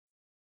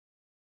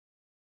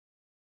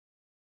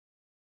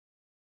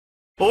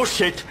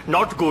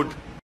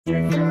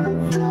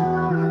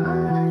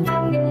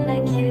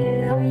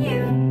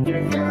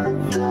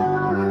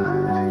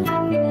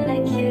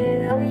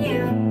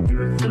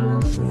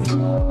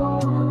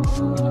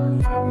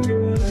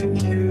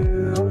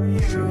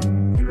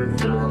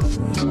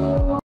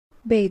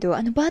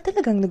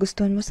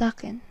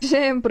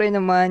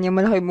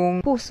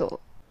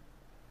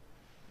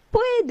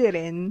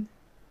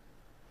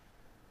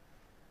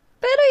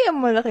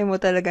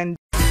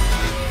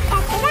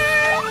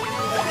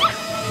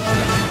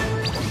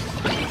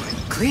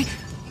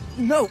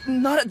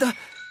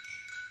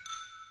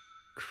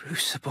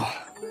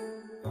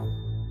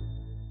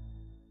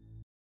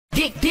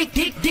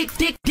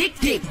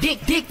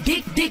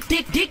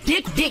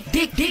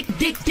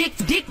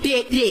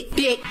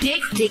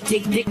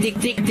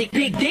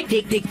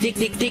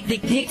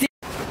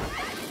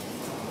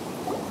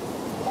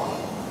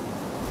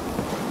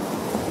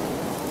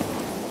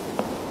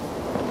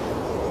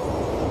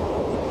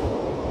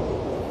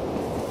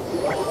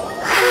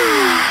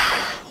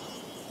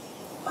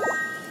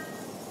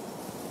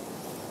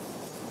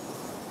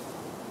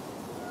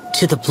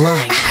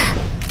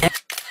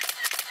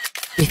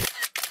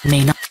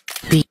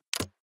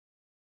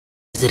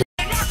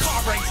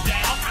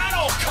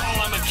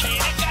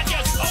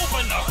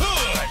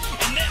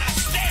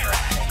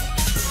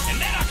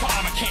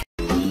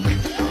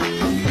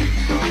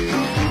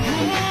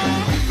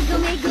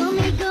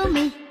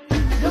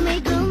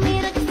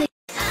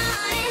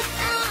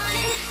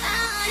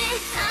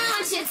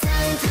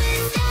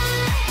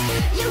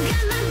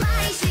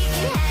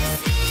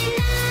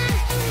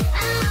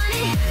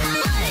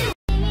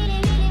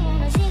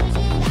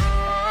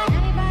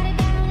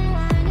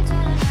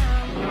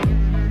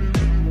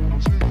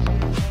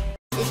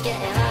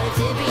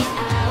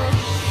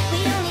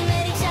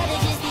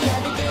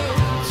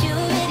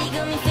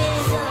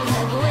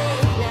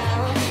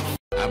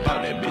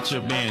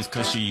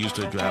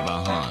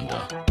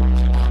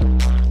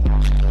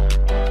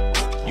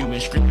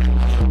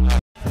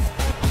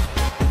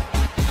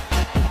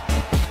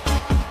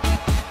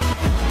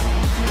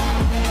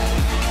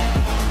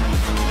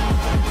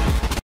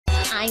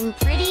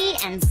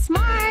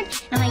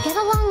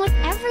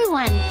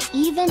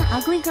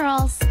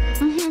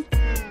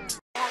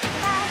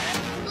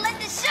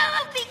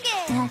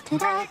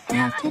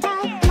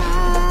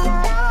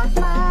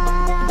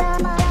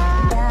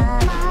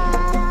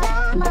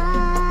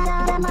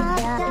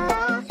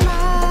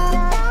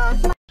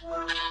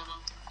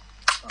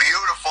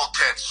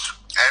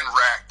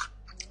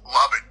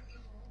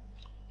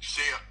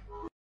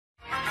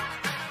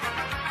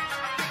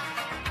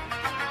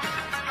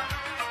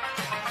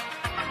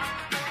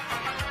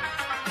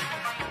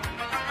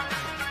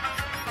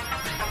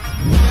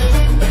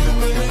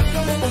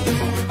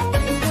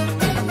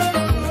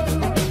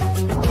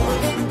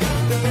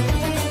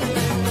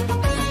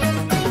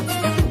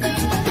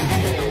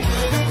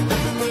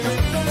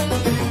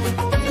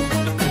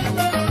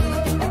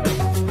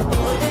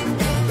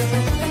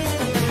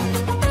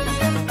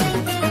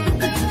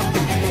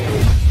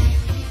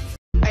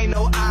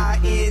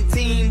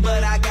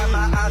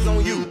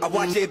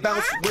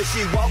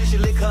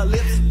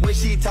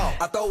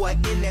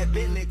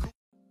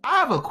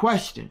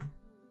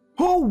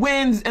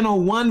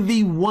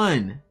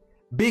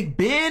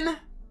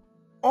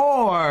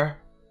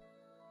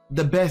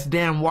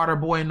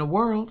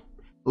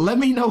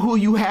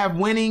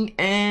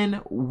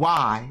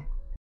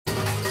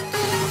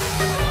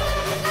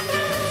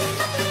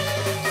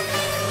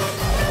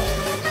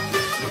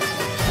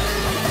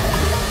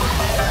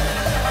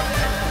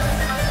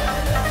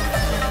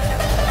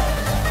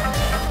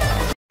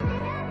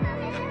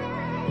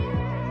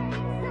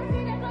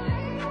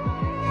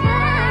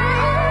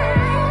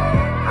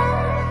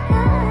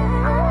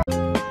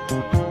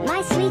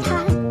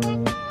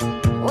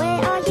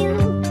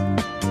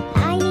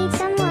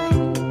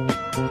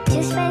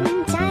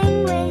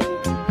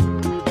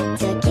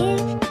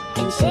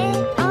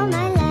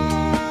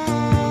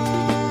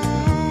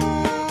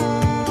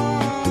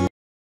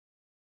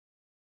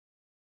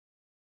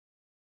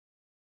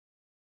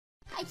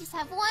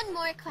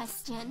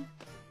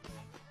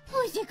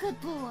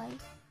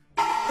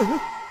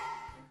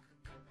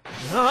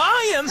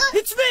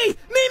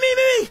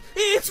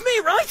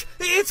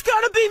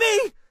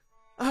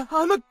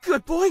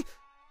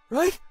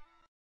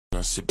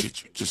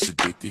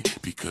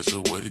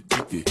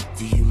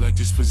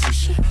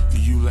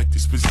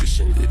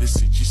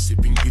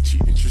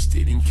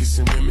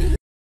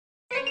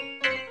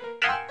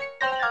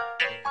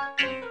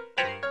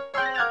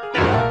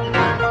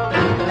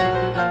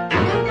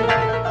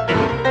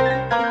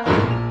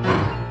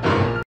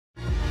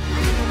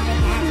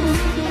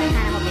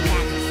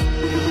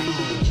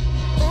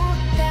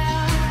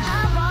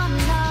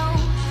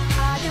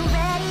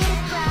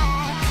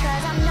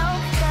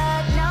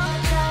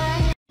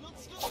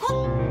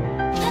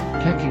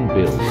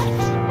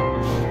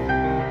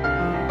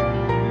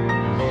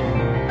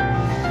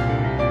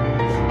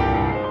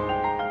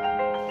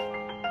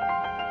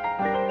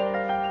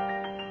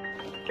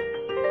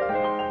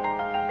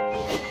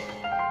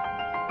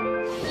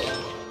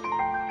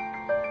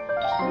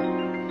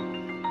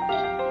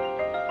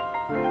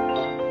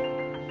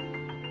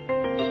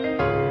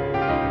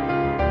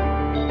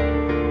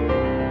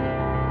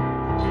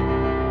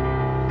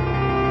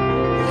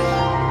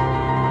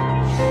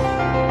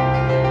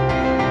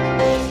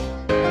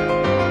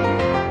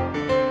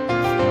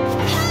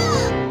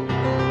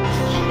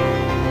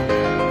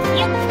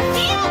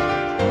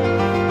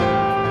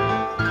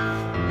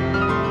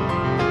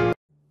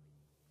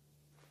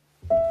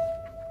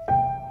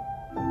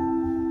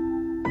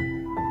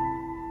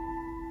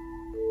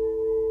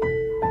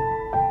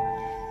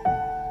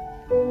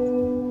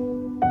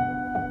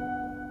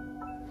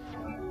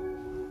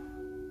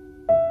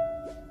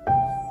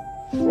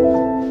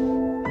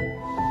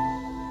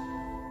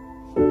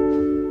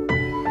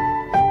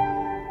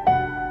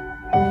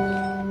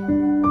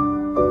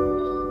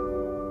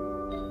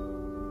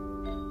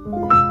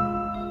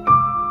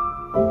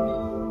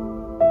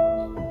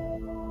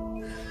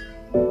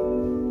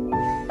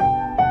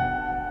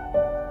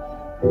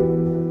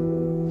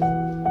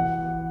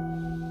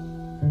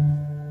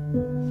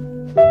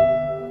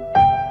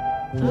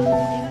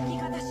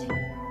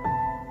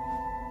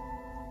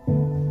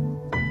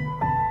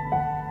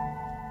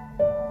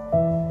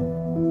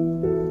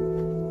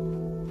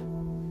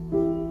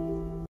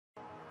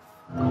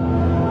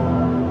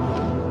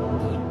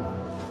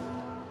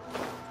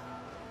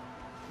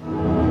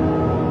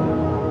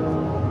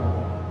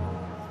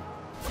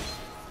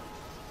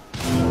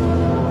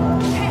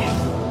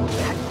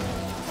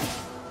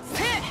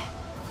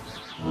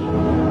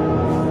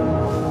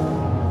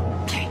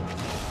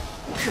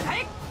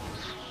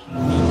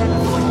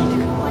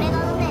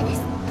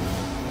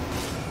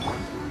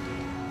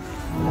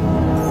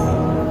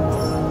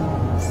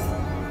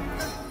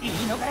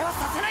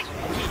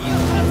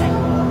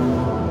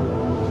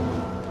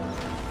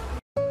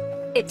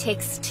It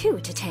takes two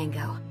to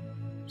tango,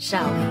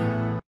 shall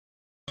we?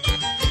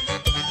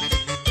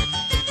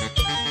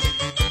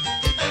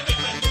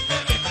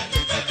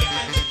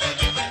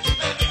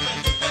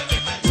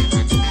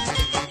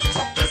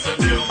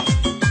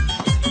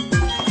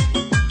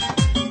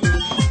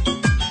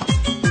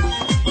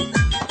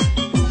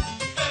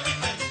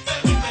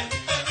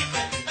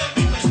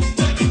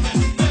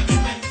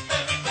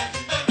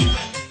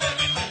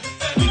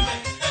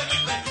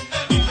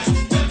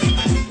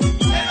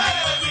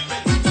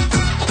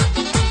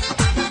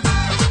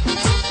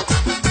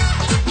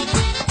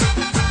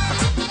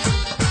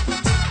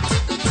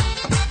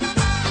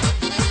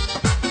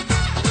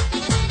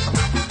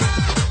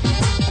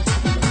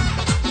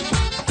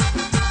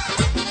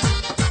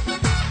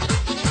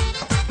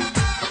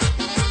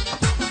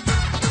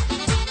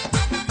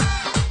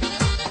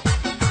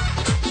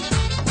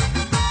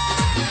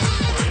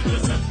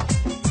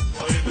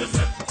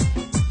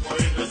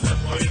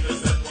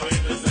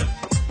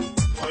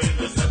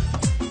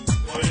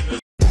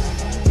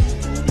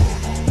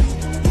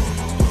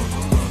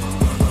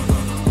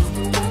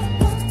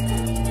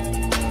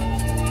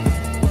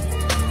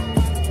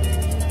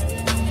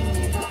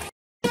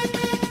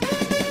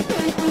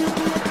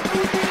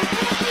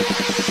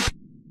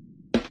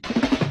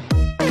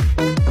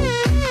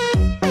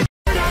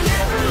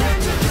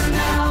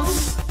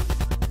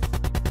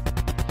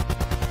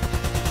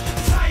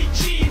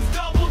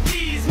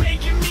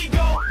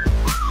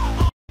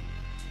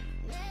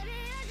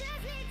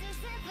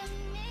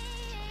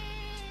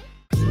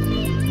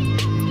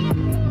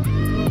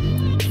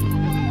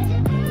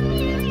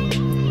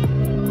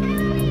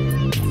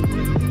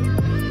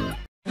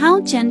 How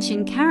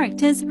Genshin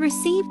characters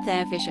receive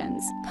their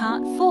visions.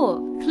 Part 4.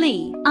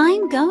 Klee.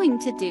 I'm going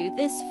to do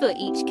this for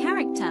each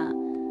character,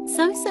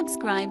 so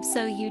subscribe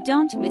so you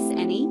don't miss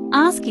any.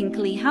 Asking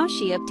Klee how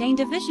she obtained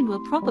a vision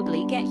will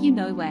probably get you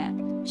nowhere.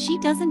 She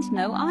doesn't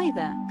know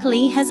either.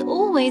 Klee has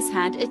always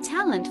had a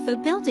talent for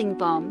building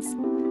bombs.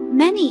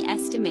 Many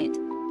estimate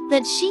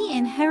that she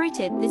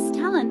inherited this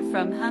talent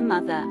from her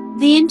mother,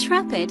 the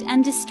intrepid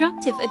and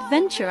destructive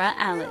adventurer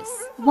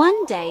Alice.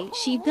 One day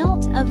she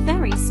built a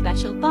very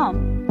special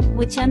bomb,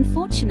 which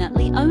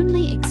unfortunately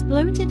only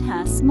exploded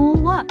her small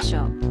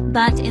workshop.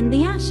 But in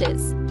the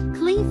ashes,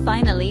 Klee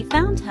finally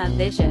found her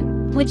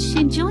vision, which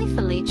she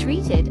joyfully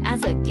treated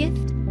as a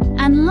gift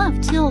and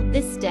loved till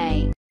this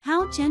day.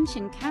 How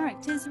Genshin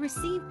characters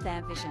received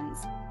their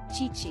visions.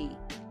 Chi-Chi.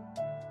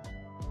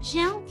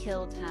 Xiao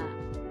killed her.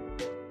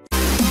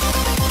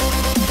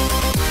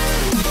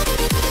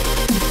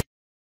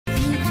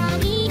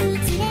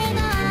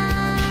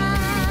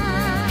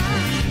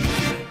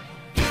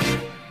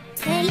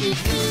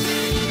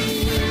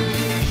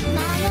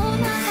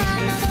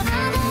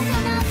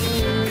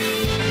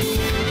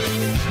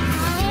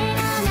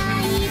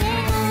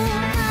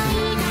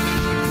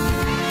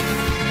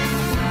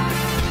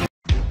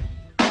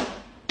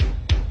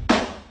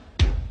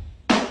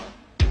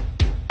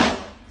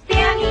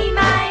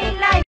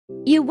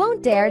 You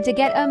won't dare to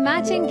get a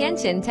matching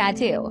Genshin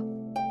tattoo.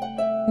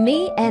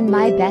 Me and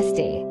my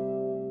bestie.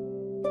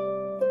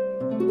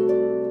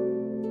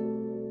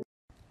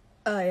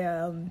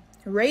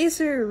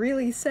 Razor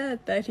really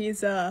said that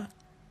he's a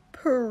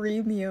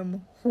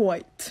premium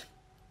white.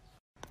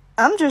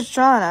 I'm just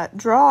trying to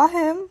draw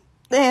him.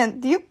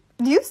 And do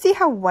you see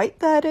how white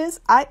that is?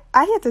 I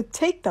had to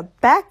take the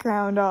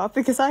background off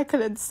because I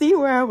couldn't see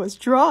where I was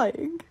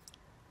drawing.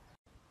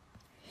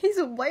 He's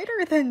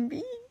whiter than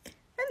me.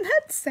 And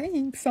that's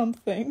saying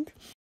something.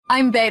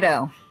 I'm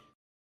Beto.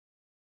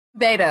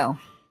 Beto.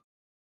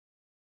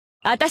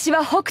 私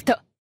は北斗。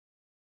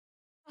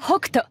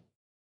北斗。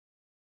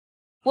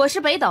我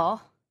是北斗。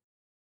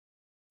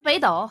北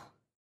斗。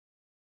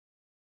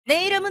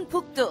내 이름은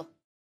북두.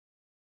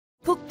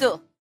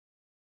 북두.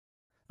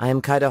 I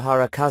am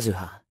Kaidohara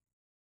Kazuha.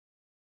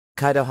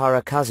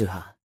 Kaidohara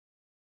Kazuha.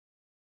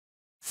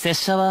 拙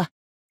者は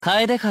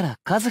楓原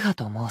和葉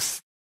と申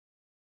す。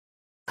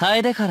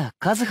楓から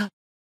和葉。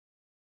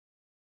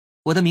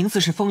我的名字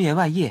是风原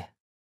外叶。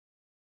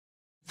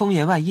风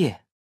原外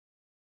叶。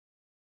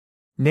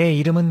 내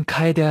이름은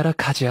카에데하라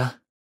카즈야.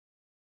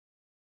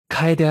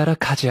 카에데하라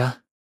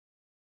카즈야.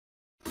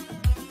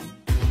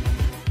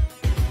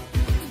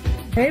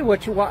 Hey,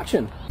 what you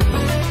watching?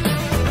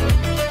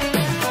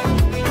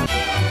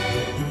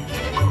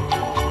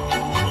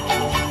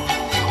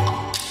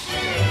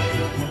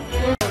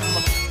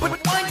 But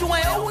why do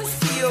I always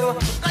feel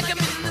like I'm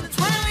in the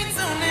twilight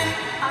zone? And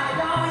I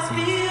always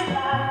feel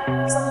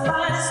like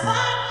somebody's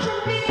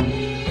watching me.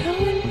 How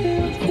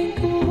I think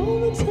of all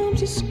the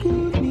times you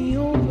screwed me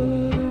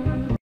over.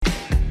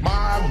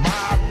 My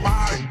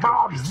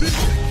music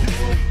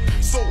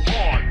so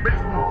hard,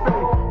 makes me say,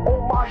 oh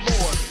my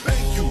lord,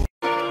 thank you.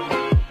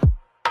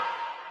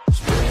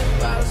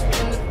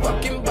 Spin the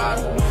fucking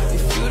bottle.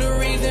 If you the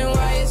reason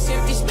why it's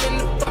empty, spin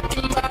the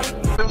fucking bottle.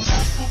 The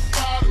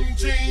bottom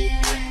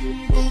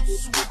jean boots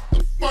with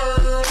the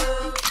fur.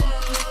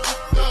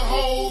 The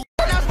whole.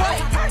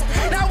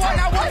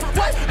 Now what?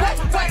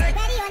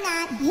 Ready or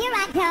not, here I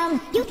come.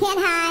 You can't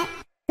hide.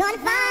 Gonna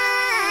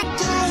fight.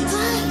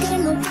 Gotta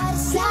know how to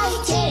slide.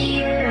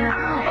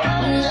 Yeah.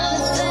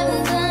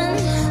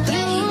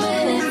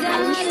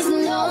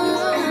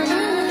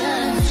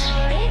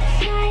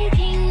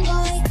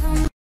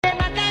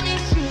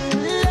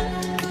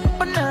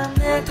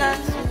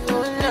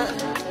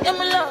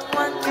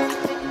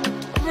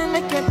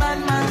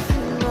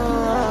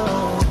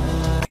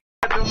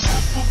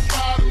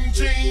 bottom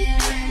jean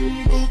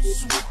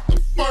boots with the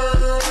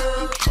fur.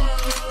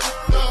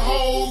 The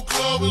whole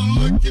club is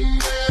looking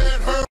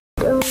at her.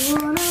 Don't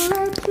wanna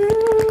let you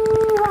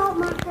out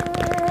my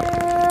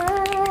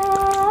head.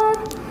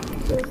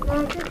 Just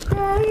like the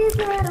days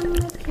that I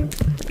miss you.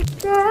 The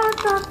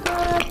death of the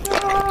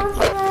don't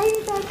say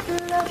that you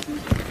love me.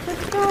 The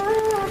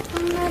death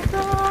from the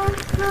dawn,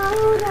 slow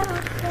down,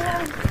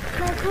 slow.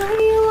 Like when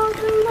you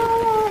walk in my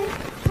life,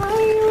 when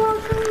you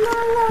walk in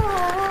my life.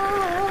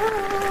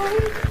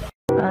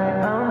 I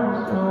am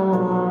so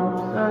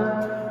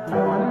obsessed. I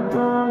wanna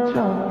go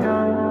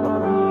chocolate for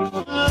me.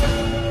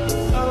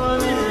 I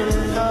want it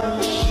in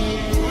touch.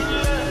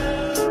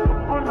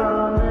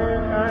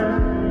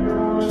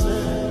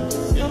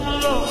 You're my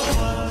love,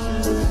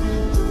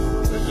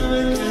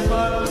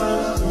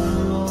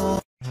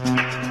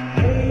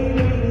 hey,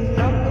 ladies,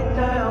 drop it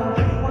down.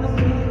 Just wanna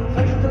see you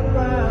touch the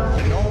ground.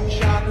 Don't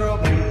shy, girl,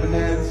 be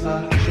bonanza.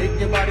 Shake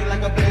your body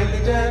like a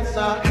belly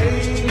dancer. Hey,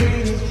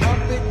 ladies,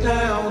 drop it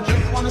down.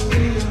 Just wanna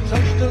see you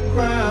touch the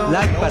ground.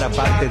 Like para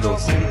parte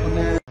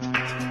 2.